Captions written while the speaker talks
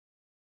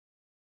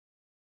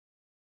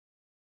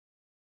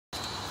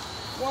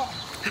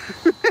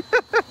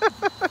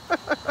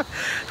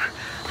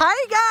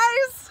Hi,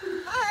 guys.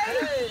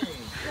 Hi. Hey.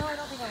 No, I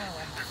don't think I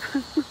want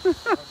one.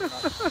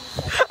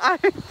 I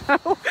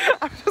know.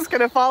 I'm just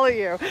going to follow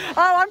you. Oh,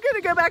 I'm going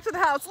to go back to the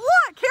house.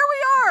 Look, here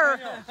we are.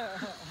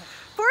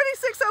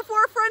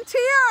 4604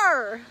 Frontier.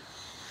 Are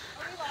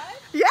we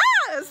live?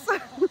 Yes.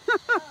 Okay,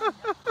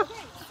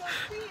 so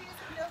please,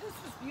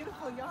 this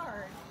beautiful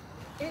yard.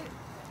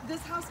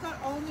 This house got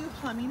all new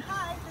plumbing.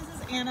 Hi, this is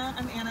Anna.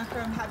 I'm Anna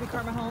from Happy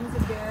Karma Homes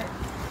in Barrett.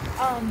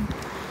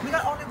 We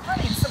got all new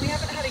plumbing, so we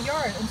haven't had a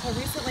yard until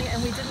recently,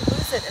 and we didn't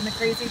lose it in the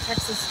crazy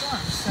Texas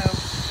storm. So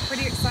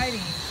pretty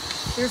exciting.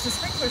 There's a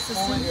sprinkler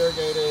system Fully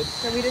irrigated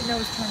that we didn't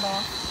know was turned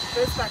off,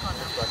 but it's back on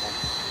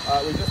now.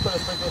 We just put a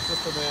sprinkler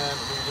system in.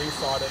 We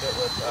resodded it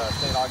with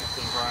St.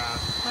 Augustine grass.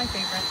 My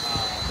favorite.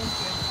 Thank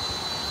you.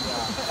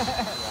 Yeah.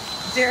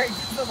 Derek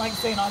doesn't like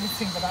St.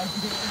 Augustine, but I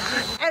do.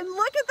 And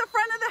look at the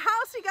front of the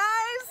house, you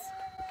guys.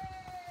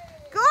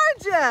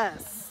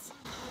 Gorgeous.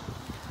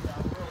 Yeah,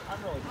 I'm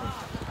really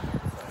pleased.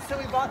 So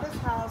we bought this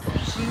house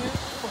June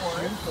 4th.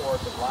 June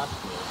 4th of last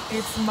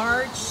year. It's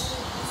March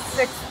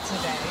 6th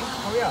today.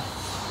 Oh yeah.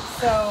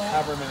 So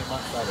However many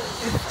months that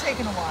is. it's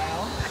taken a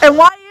while. And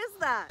why is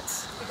that?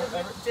 Because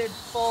we did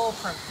full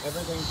permit.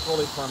 Everything's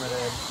fully permitted.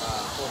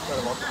 Full set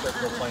of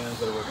architectural plans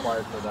that are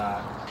required for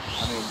that.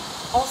 I mean,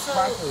 Also,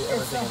 practically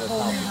it's everything a in this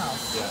whole house. new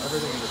house. Yeah,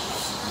 everything in this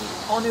house is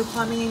new. All new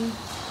plumbing,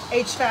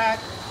 HVAC,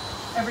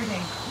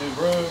 everything. New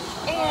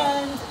roof.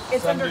 And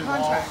it's some under new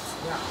contract.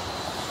 walls. Yeah.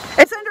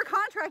 It's under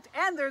contract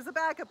and there's a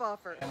backup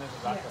offer. And there's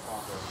a backup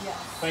offer. Yes.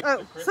 Thanks Oh,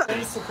 to Kristie. so-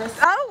 Thanks to Kristie.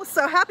 Oh,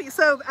 so happy.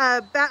 So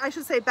I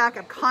should say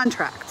backup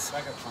contract.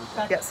 Backup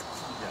contract. Yes.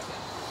 Yeah.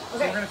 So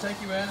Okay. we're going to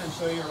take you in and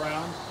show you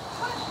around.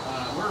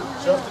 We're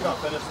just about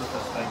finished with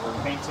this thing.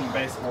 We're painting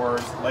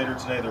baseboards. Later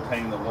today, they're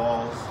painting the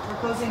walls. We're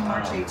closing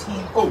March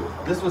 18th.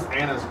 Oh, this was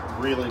Anna's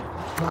really.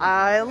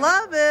 I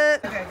love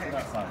it. Okay.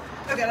 That's not.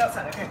 Okay, that's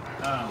fine. Okay.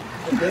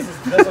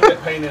 This will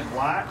get painted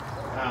black,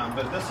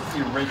 but this is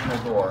the original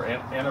door.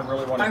 Anna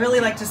really wanted. I really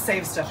like to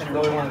save stuff in She her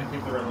really room. wanted to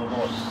keep the original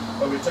door,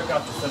 but we took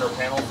out the center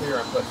panels here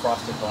and put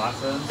frosted glass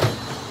in.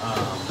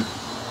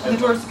 And the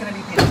door's going to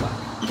be painted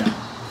black.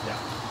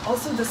 Yeah.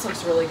 Also, this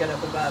looks really good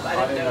up above.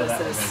 I didn't know notice that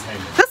had this. been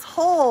painted. This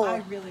whole I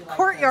really like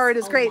courtyard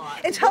this is a great. lot.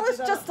 And tell Look us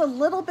it just up. a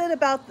little bit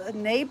about the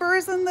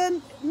neighbors in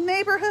the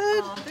neighborhood.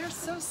 Oh, they're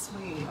so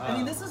sweet. I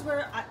mean, this is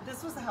where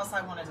this was the house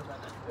I wanted to live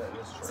in. Yeah,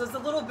 that's true. So it's a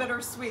little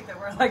bittersweet that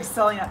we're like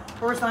selling it.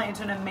 We're selling it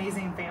to an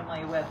amazing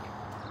family with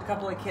a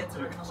couple of kids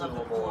that are going to love the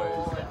Two little boys,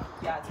 pool. yeah.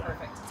 Yeah, it's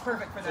perfect. It's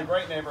perfect for It's a them.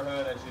 great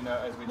neighborhood, as you know,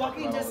 as we talk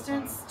Walking about all the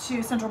time. distance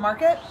to Central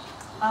Market.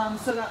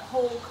 So that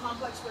whole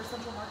complex where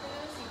Central Market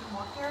is, you can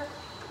walk there.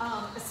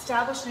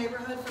 Established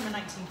neighborhood from the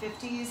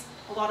 1950s.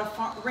 A lot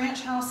of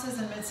ranch houses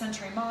and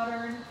mid-century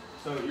modern.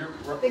 So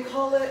They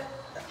call it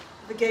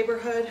the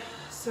gayborhood.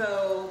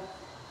 So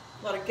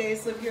a lot of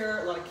gays live here,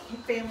 a lot of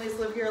families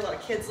live here, a lot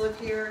of kids live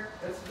here.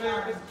 It's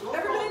very.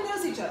 Everybody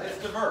knows each other. It's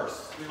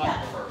diverse. We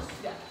like diverse.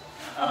 Yeah.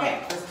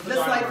 Okay, This is the this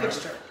light dining room.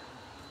 fixture.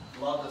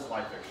 Love this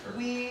light fixture.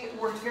 We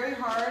worked very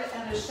hard,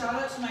 and a shout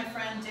out to my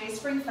friend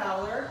Dayspring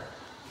Fowler.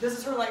 This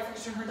is her light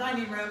fixture in her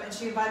dining room, and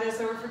she invited us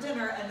over for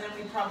dinner, and then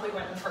we promptly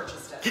went and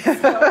purchased it. So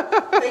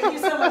thank you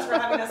so much for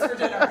having us for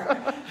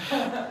dinner.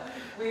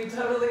 We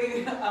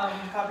totally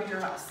copied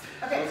your house.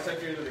 Okay. Let's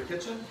take you into the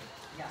kitchen.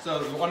 Yeah. So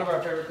one of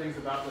our favorite things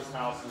about this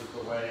house is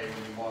the way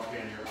when you walk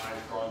in, your eyes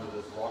drawn to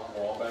this rock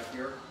wall back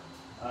here.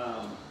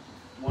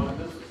 One of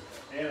this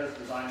Anna's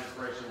design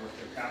inspiration was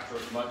to capture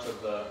as much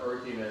of the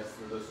earthiness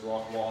that this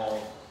rock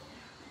wall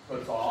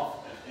puts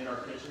off in our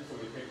kitchen. So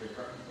we picked you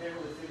can't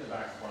really see the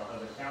backsplash of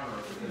the counter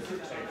because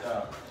it's taped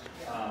up.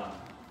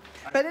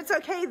 But it's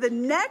okay. The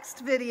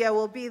next video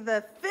will be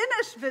the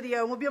finished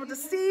video, and we'll be able to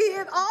see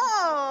it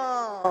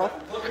all.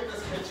 Look at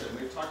this kitchen.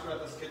 We've talked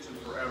about this kitchen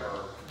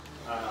forever.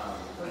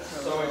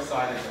 So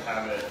excited to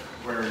have it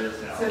where it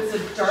is now. So it's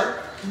a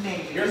dark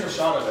navy. Here's a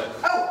shot of it.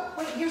 Oh,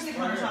 wait, here's the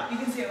Right here. countertop. You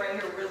can see it right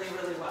here really,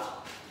 really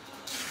well.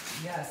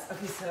 Yes,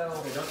 okay, so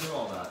Okay, don't do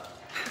all that.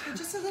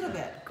 just a little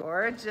bit.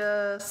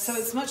 Gorgeous. So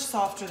it's much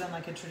softer than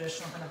like a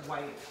traditional kind of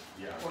white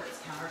Yeah. quartz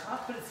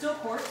countertop, but it's still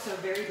quartz, so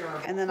very durable.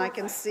 And then I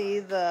can see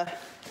the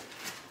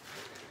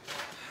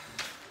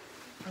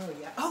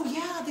Oh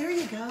yeah, there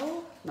you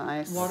go.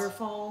 nice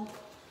Waterfall,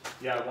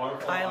 Yeah,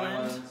 waterfall Island.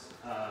 islands.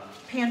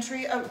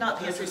 pantry. Oh, not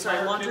pantry.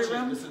 Sorry, laundry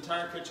room. This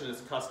entire kitchen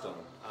is custom.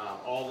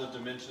 All the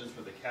dimensions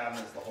for the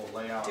cabinets, the whole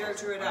layout. Derek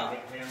drew it out.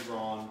 Hand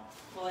drawn.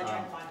 Well, I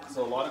tried to find one.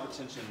 So a lot of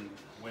attention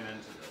went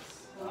into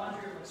this. The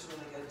laundry room looks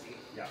really good deep.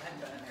 Yeah. I haven't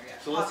been in there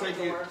yet. So let's Pocket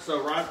take you. door.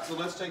 So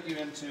let's take you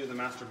into the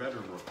master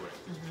bedroom real quick.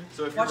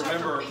 So if you Watch out for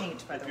remember,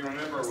 paint, by the if you way.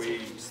 remember,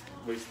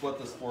 we split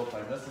this floor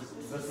plan. This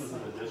is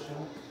an addition.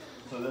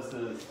 So this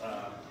is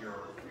your.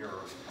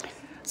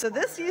 So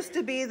this used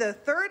to be the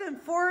third and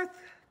fourth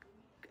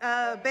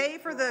bay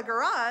for the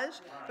garage,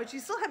 but you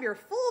still have your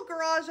full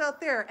garage out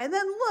there. And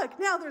then look,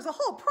 now there's a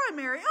whole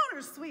primary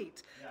owner's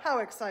suite. How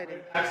exciting.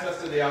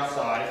 Access to the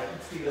outside.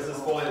 This is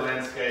fully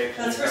landscaped.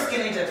 That's for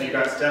skinny dipping. You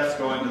got steps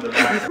going to the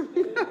back.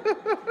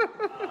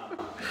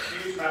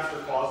 Huge master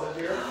closet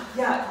here.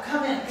 Yeah,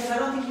 come in, because I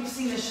don't think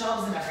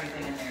shelves and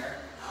everything in there.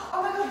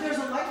 Oh my God, there's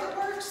a light that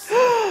works.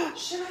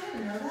 Shit, I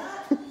didn't know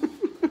that.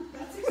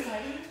 That's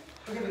exciting.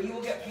 Okay, but you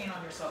will get paint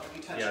on yourself if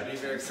you touch it. Yeah, be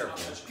very careful.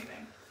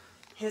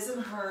 His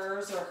and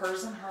hers, or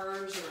hers and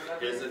hers, or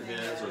whatever. His and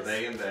his, or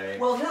they and they.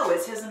 Well, no,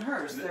 it's his and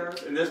hers.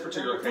 In this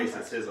particular case,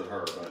 it's his and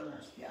her, but.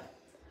 Yeah.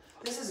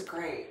 This is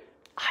great.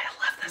 I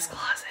love this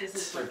closet. This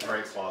is It's a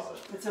great closet.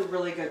 It's a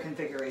really good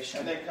configuration.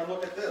 And then come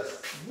look at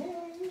this.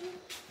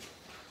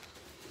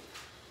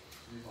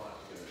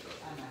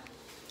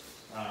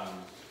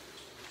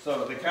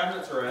 So the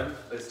cabinets are in.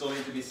 They still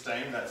need to be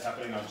stained. That's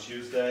happening on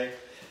Tuesday.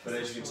 But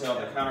as you can tell,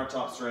 the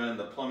countertops are in,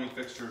 the plumbing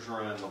fixtures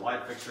are in, the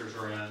light fixtures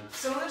are in.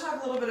 So I want to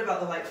talk a little bit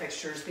about the light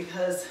fixtures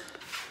because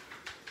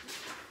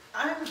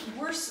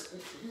we're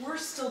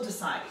still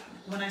deciding.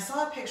 When I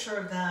saw a picture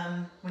of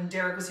them when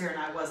Derek was here and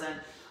I wasn't,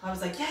 I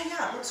was like,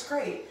 yeah, it looks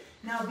great.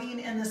 Now being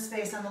in this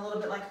space, I'm a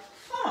little bit like,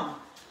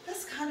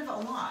 that's kind of a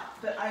lot.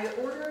 But I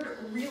ordered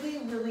really,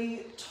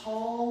 really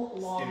tall,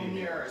 long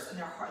mirrors, and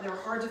they were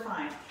hard to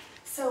find.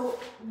 So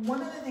one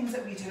of the things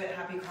that we do at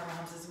Happy Karma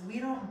Homes is we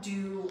don't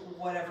do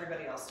what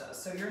everybody else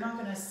does. So you're not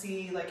going to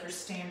see like your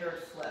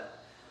standard flip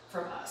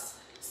from us.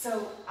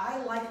 So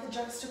I like the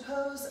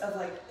juxtapose of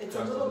like, it's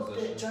a little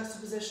bit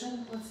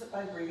juxtaposition.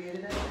 I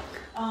abbreviated it.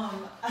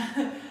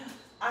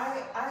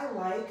 I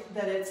like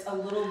that it's a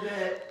little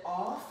bit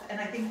off, and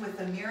I think with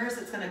the mirrors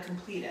it's going to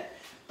complete it.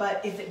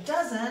 But if it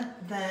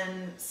doesn't,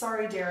 then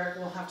sorry Derek,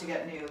 we'll have to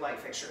get new light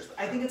fixtures.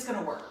 I think it's going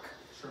to work.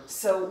 Sure.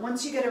 So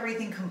once you get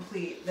everything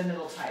complete, then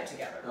it'll tie it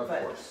together. Of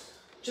course.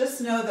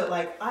 Just know that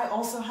like I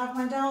also have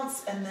my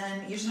doubts, and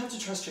then you just have to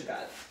trust your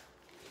gut.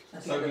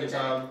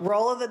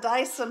 Roll of the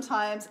dice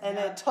sometimes, and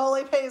it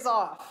totally pays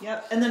off.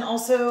 Yep. And then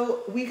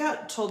also, we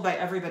got told by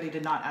everybody to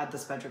not add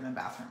this bedroom and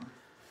bathroom.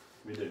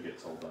 We did get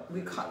told that.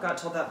 We got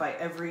told that by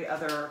every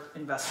other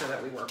investor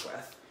that we work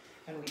with.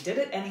 And we did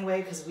it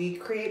anyway because we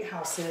create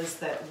houses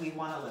that we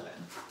want to live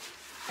in.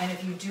 And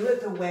if you do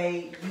it the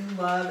way you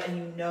love and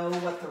you know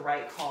what the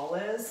right call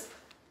is,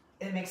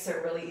 it makes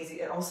it really easy.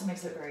 It also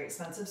makes it very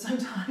expensive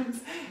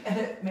sometimes, and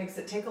it makes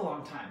it take a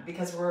long time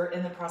because we're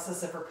in the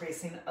process of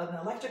replacing an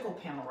electrical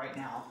panel right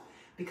now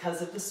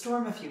because of the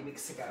storm a few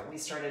weeks ago. We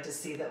started to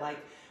see that like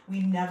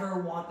we never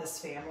want this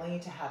family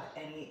to have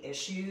any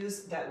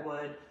issues that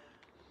would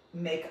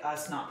make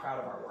us not proud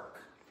of our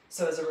work.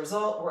 So as a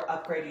result, we're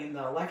upgrading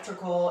the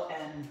electrical,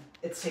 and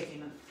it's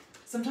taking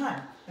some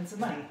time and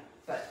some money,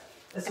 but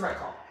it's the right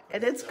call.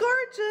 And it's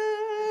gorgeous.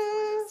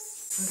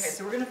 Okay,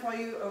 so we're gonna follow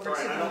you over to.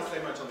 I don't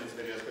say much on these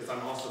videos because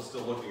I'm also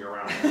still looking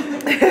around.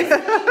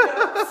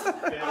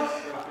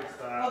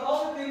 Of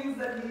all the things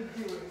that need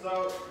doing.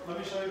 So let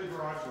me show you the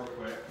garage real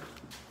quick.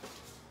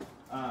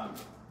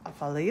 I'll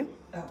follow you.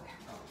 Okay.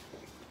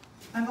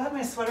 I'm glad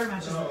my sweater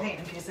matches the paint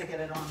in case I get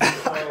it on.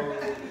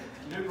 So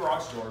new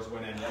garage doors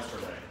went in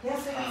yesterday.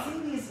 Yes, I haven't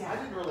seen these yet. I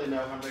didn't really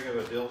know how big of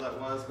a deal that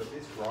was, but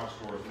these garage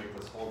doors make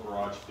this whole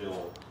garage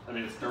feel. I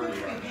mean, it's dirty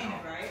right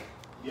now. Right?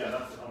 Yeah,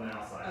 that's on the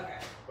outside. Okay.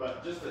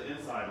 But just the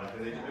inside, like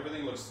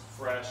everything looks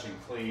fresh and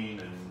clean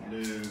and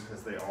new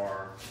because they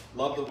are.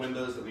 Love the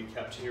windows that we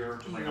kept here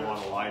to bring a lot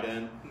of light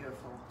in.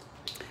 Beautiful.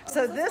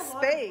 So There's this a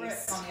lot of space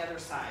bricks on the other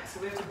side, so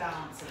we have to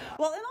balance it out.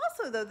 Well, and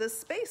also though, this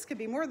space could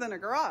be more than a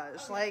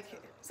garage.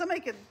 Like somebody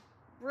could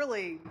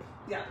really.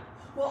 Yeah.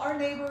 Well, our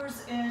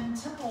neighbors in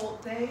Temple,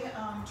 they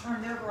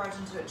turned their garage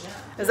into a gym.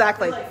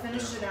 Exactly. They like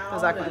finished it out.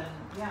 Exactly. And,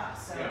 yeah.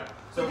 So. Yeah.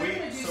 So they're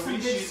gonna do some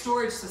big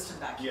storage system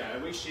back here. Yeah,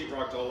 and we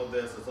sheetrocked all of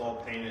this. It's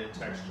all painted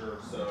texture,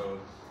 so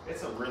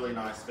it's a really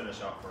nice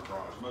finish out for a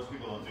garage. Most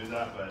people don't do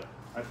that, but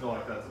I feel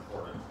like that's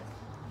important.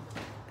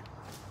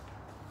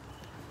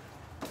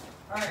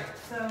 All right.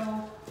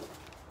 So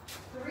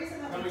the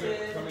reason that we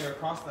did. Coming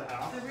across the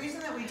house. The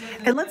reason that we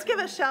did. And let's give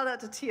a shout out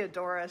to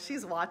Teodora.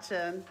 She's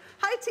watching.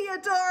 Hi,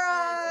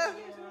 Teodora.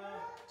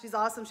 She's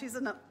awesome. She's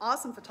an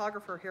awesome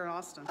photographer here in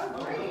Austin.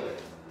 Oh, great.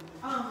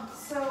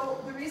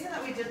 So the reason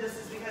that we did this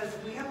is because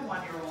we have a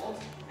 1-year-old,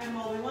 and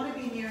while we want to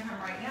be near him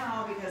right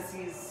now because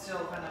he's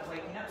still kind of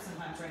waking up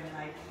sometimes during the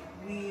night,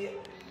 we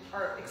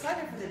are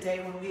excited for the day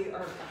when we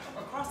are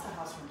across the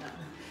house from him.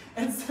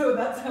 And so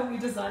that's how we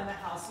designed the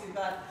house. You've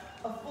got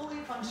a fully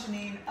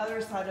functioning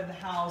other side of the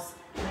house,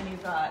 and then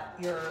you've got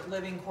your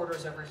living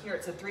quarters over here.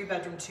 It's a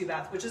 3-bedroom,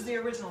 2-bath, which is the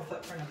original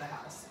footprint of the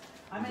house.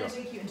 I'm going to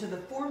take you into the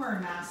former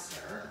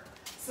master.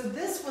 So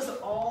this was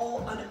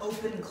all an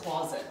open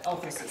closet,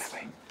 Elfa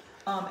system.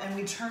 And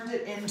we turned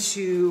it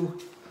into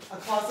a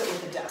closet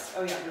with a desk.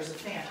 Oh yeah, there's a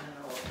fan in the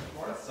middle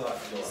of the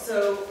floor.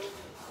 So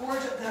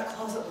gorgeous, that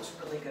closet looks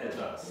really good. It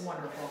does.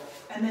 Wonderful.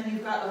 And then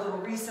you've got a little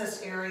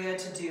recessed area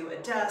to do a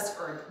desk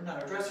or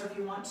another dresser if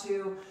you want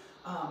to.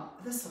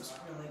 This looks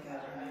really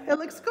good. It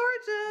looks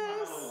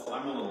gorgeous.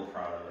 I'm a little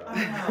proud of that. I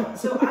know.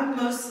 So I'm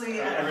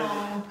mostly at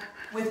home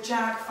with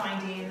Jack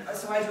finding,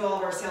 so I do all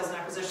of our sales and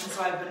acquisitions,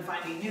 so I've been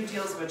finding new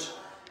deals, which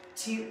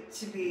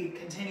to be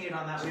continued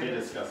on that. To be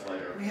discussed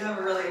later. We have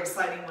a really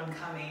exciting one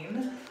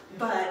coming,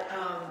 but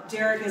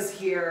Derek is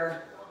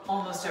here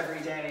almost every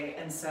day,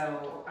 and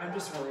so I'm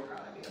just really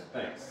proud of you.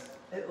 Thanks.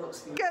 It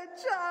looks beautiful. Good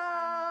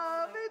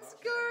job. It's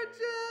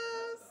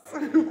gorgeous.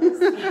 Look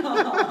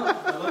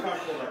how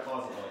cool that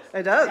closet looks.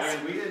 It does. I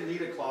mean, we didn't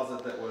need a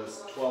closet that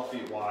was 12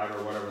 feet wide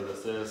or whatever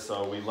this is,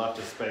 so we left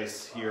a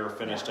space here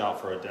finished out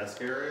for a desk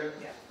area,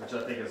 which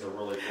I think is a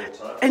really cool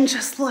touch. And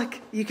just look,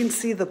 you can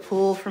see the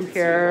pool from So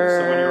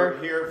here.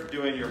 when you're here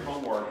doing your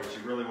homework, but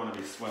you really want to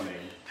be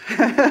swimming.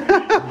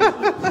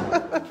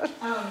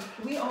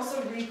 We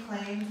also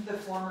reclaimed the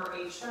former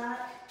HVAC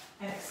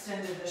and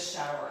extended the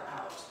shower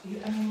out.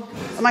 I mean, look at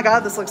this. Oh my God,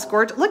 this looks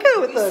gorgeous. Look at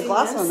it with the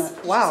glass on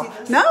it. Wow.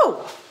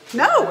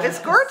 No, it's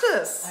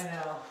gorgeous. I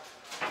know.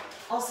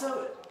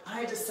 Also, I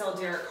had to sell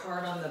Derek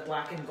hard on the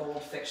black and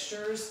gold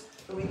fixtures,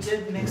 but we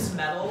did mix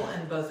metal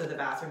in both of the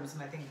bathrooms,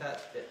 and I think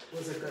that it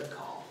was a good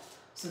call.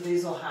 So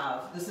these will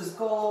have, this is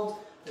gold,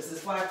 this is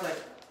black, like.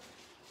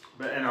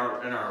 But and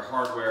our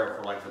hardware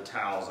for like the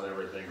towels and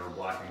everything are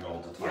black and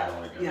gold to tie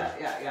all together.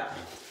 Yeah.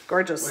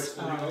 Gorgeous. Which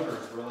the new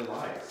owners really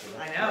like. So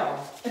I know.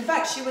 In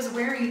fact, she was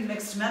wearing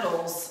mixed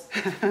metals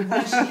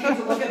when she came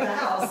to look at the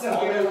house. So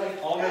we were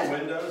like, all new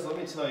windows. Let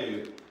me tell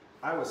you,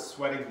 I was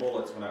sweating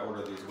bullets when I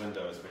ordered these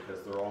windows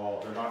because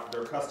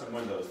they're custom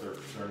windows.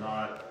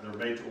 They're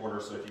made to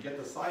order. So if you get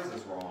the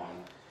sizes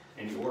wrong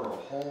and you order a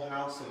whole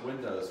house of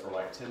windows for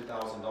like $10,000,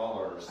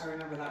 I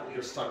remember that week.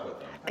 You're stuck with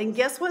them. And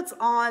guess what's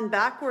on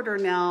back order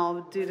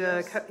now due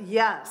to,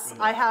 yes,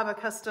 I have a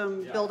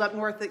custom build up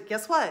north that,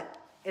 guess what?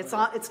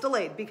 It's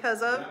delayed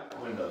because of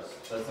windows.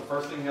 That's the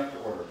first thing you have to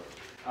order.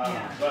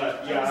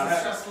 But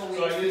yeah,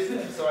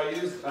 so I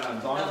used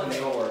Donovan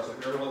Millworks.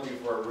 If you're looking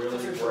for a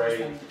really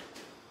great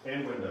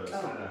and windows.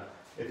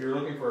 If you're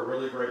looking for a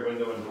really great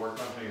window and door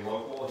company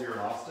local here in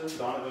Austin,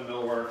 Donovan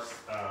Millworks,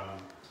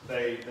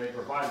 they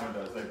provide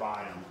windows, they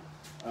buy them.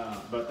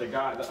 But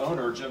the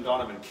owner, Jim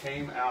Donovan,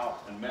 came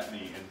out and met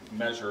me and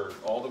measured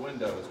all the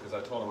windows because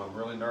I told him I'm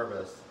really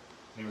nervous.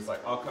 And he was like,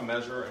 I'll come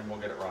measure and we'll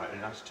get it right.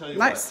 And I should tell you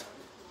what,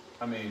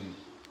 I mean,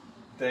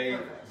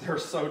 they're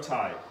so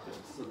tight.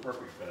 It's the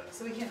perfect fit.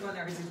 So we can't go in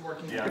there because he's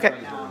working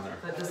right now.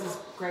 But this is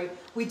great.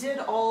 We did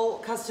all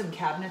custom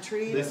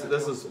cabinetry.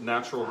 This is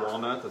natural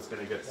walnut that's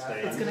going to get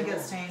stained. It's going to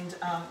get stained.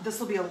 This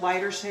will be a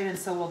lighter shade, and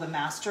so will the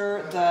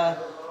master. The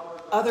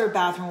other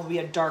bathroom will be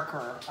a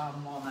darker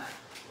walnut.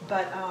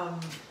 But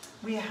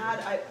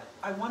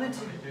I wanted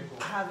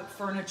to have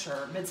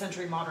furniture,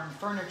 mid-century modern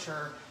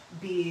furniture,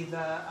 be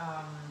the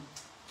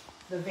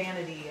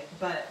vanity,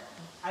 but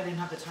I didn't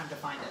have the time to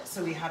find it,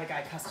 so we had a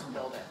guy custom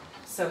build it.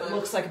 So it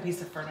looks like a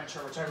piece of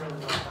furniture, which I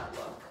really love that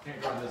look. Can't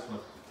grab this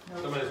one.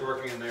 Nope. Somebody's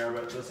working in there,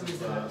 but this is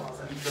the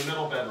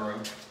middle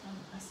bedroom.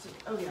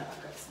 Oh yeah, I've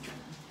got some.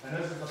 And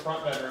this is the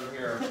front bedroom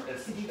here.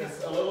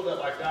 It's a little bit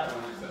like that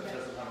one, except it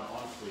doesn't have an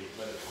ensuite,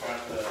 but it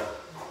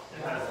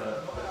has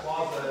a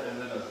closet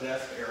and then a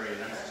desk area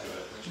next to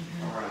it, which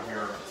around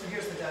here. So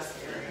here's the desk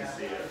area. You can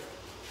see it.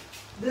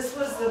 This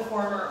was the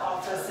former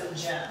office and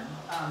gym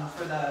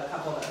for the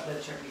couple that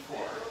lived here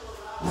before.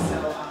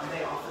 So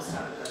they officed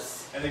out of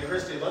this. And then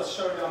Kristie, let's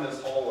show down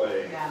this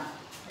hallway. Yeah.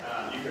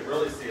 You can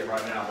really see it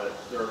right now, but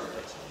there's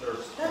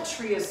that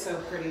tree is so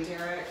pretty,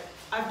 Derek.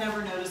 I've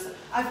never noticed it.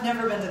 I've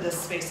never been to this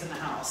space in the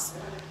house.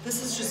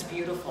 This is just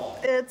beautiful.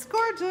 It's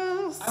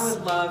gorgeous. I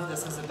would love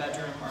this as a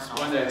bedroom or an office.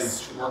 One day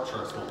these work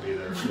trucks will be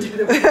there.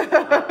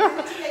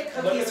 Make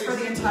cookies for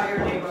the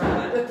entire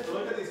neighborhood.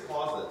 Look at these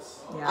closets.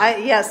 Yeah.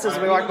 Yes, as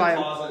we walk by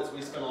them. Closets,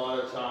 we spend a lot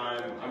of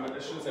time.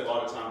 I shouldn't say a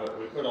lot of time, but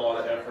we put a lot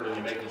of effort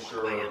into making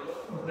sure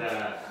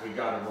that we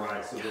got them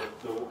right. So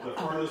the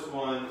furthest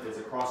one is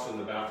across from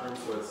the bathroom,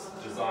 so it's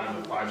designed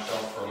with 5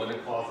 shelves for a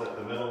living closet.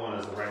 The middle one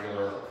is a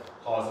regular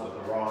closet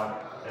with a rod,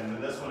 and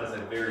then this one is a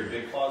very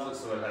big closet,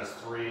 so it has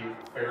 3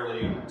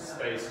 fairly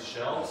spaced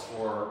shelves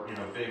for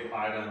big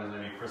items,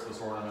 maybe Christmas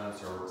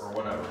ornaments or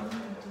whatever.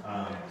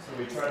 So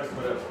we try to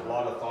put a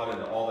lot of thought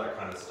into all that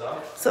kind of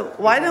stuff. So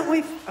why don't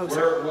we?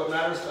 What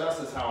matters to us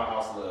is how a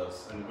house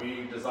lives, and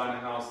we design a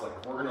house like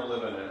if we're going to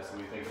live in it, so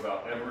we think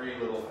about every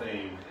little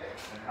thing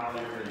and how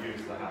you're going to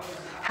use the house.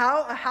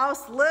 How a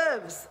house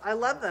lives. I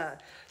love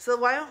that. So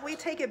why don't we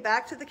take it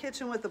back to the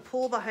kitchen with the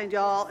pool behind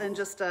y'all and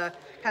just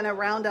kind of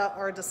round out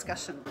our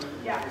discussion.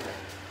 Yeah.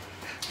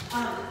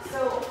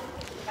 So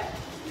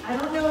I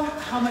don't know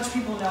how much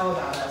people know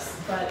about us,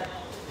 but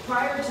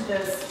prior to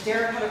this,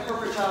 Derek had a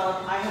corporate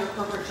job, I had a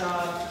corporate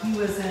job. He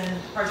was in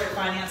project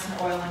finance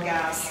and oil and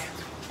gas,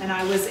 and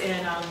I was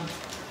in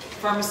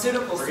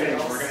pharmaceutical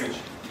sales. We're getting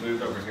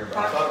moved over here, but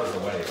I thought it was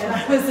away. And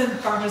I was in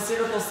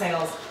pharmaceutical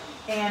sales,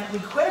 and we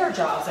quit our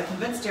jobs. I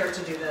convinced Derek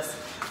to do this.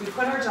 We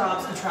quit our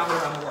jobs and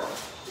traveled around the world.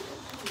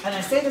 And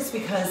I say this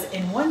because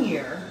in 1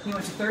 year, we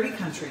went to 30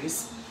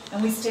 countries,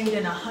 and we stayed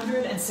in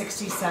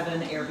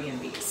 167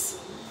 Airbnbs.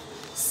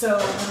 So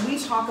when we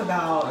talk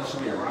about... That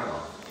should be a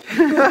write-off.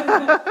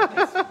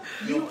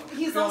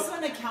 He's also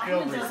an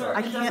accountant.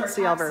 I can't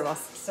see all very well.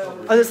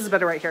 So, oh, this is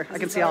better right here. I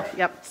can see all.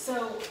 Yep.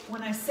 So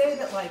when I say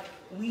that, like,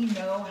 we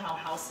know how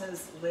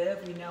houses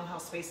live, we know how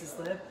spaces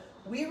live,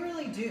 we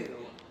really do.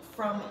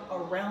 From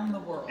around the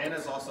world.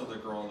 Anna's also the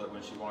girl that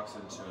when she walks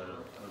into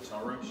a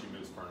hotel room, she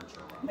moves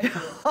furniture around.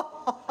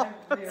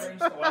 I rearranged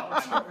the wall.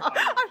 I've never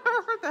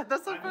heard that.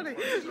 That's so funny.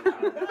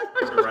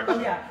 Oh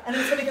yeah, and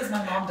it's funny because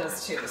my mom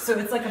does too. So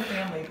it's like a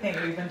family thing.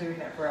 We've been doing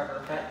it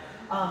forever. But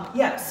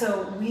yeah,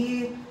 so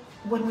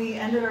when we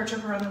ended our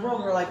trip around the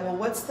world, we're like, well,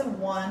 what's the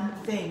one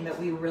thing that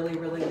we really,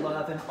 really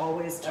love and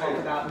always talk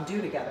about and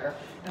do together?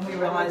 And we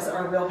realized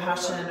our real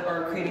passion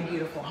are creating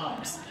beautiful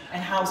homes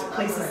and how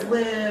places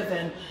live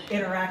and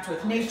interact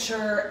with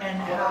nature and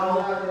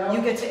how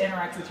you get to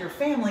interact with your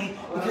family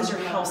because your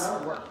house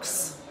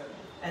works.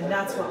 And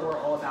that's what we're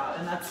all about.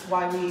 And that's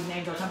why we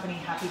named our company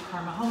Happy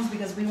Karma Homes,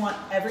 because we want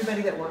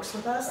everybody that works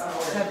with us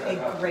to have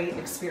a great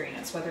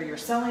experience. Whether you're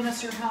selling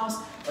us your house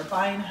or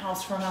buying a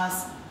house from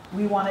us,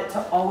 we want it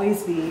to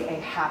always be a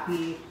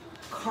happy,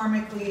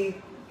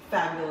 karmically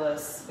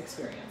fabulous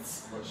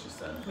experience. What she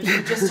said. Which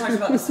we just talked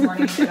about this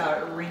morning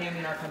about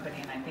renaming our company,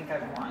 and I think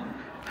I've won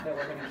that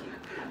we're going to keep.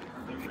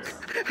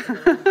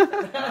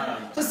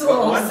 Just a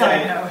little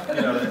side note.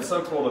 You know, it's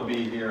so cool to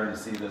be here and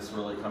see this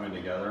really coming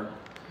together.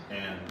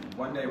 And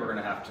one day we're going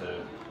to have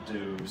to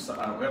do, we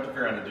have to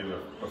figure out how to do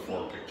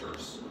before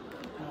pictures.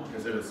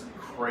 Because it is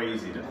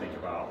crazy to think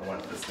about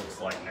what this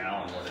looks like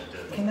now and what it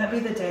did. Can that be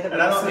the day that we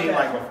And I don't mean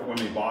like when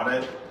we bought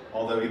it,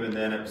 although even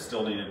then it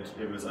still needed,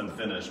 it was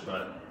unfinished,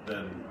 but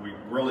then we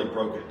really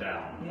broke it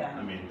down. Yeah.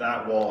 I mean,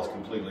 that wall is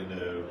completely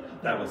new.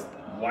 That was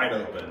wide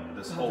open.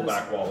 This whole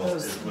back wall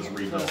was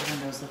rebuilt. Those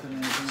windows look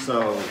amazing.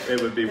 So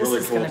it would be This really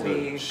is cool gonna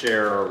to be-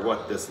 share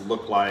what this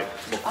looked like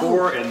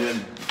before and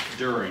then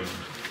during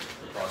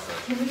the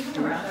process. Can we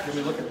come around? Can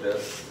we look at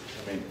this?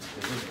 I mean,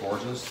 is this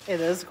gorgeous?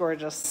 It is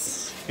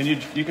gorgeous. Can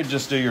you could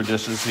just do your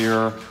dishes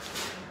here,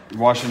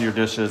 washing your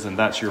dishes, and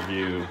that's your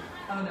view.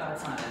 Oh no,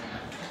 it's not.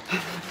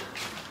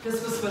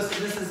 This was supposed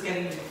to, this is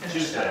getting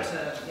finished up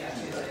to, yeah,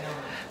 Tuesday.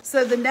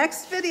 So the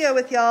next video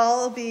with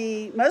y'all will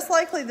be most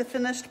likely the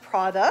finished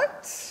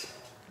product.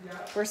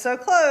 We're so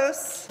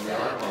close.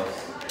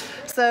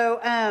 So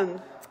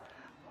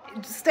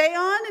stay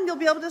on and you'll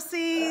be able to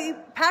see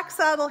Pack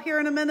Saddle here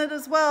in a minute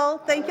as well.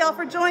 Thank y'all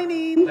for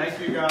joining. Thank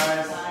you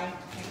guys. Bye.